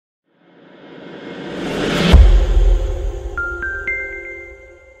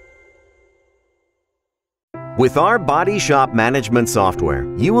With our body shop management software,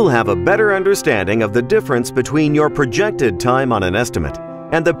 you will have a better understanding of the difference between your projected time on an estimate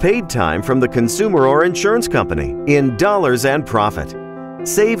and the paid time from the consumer or insurance company in dollars and profit.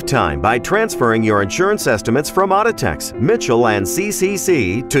 Save time by transferring your insurance estimates from Audatex, Mitchell and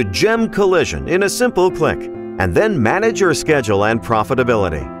CCC to GEM Collision in a simple click, and then manage your schedule and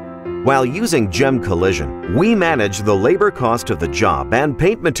profitability. While using GEM Collision, we manage the labor cost of the job and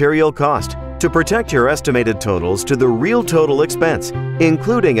paint material cost to protect your estimated totals to the real total expense,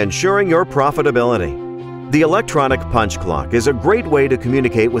 including ensuring your profitability. The electronic punch clock is a great way to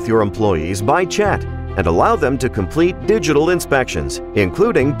communicate with your employees by chat and allow them to complete digital inspections,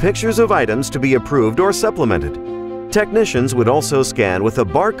 including pictures of items to be approved or supplemented. Technicians would also scan with a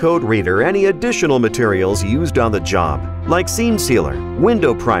barcode reader any additional materials used on the job, like seam sealer,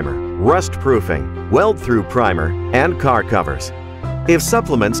 window primer, rust proofing, weld-through primer, and car covers. If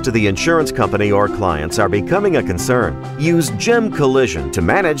supplements to the insurance company or clients are becoming a concern, use GEM Collision to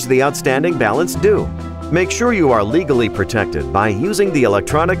manage the outstanding balance due. Make sure you are legally protected by using the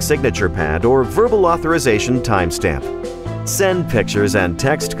electronic signature pad or verbal authorization timestamp. Send pictures and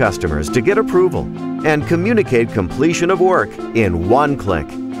text customers to get approval, and communicate completion of work in one click.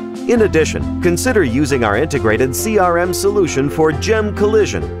 In addition, consider using our integrated CRM solution for GEM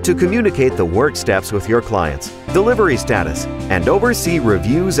Collision to communicate the work steps with your clients, delivery status, and oversee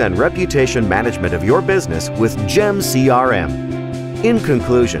reviews and reputation management of your business with GEM CRM. In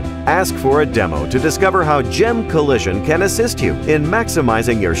conclusion, ask for a demo to discover how GEM Collision can assist you in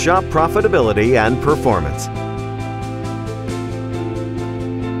maximizing your shop profitability and performance.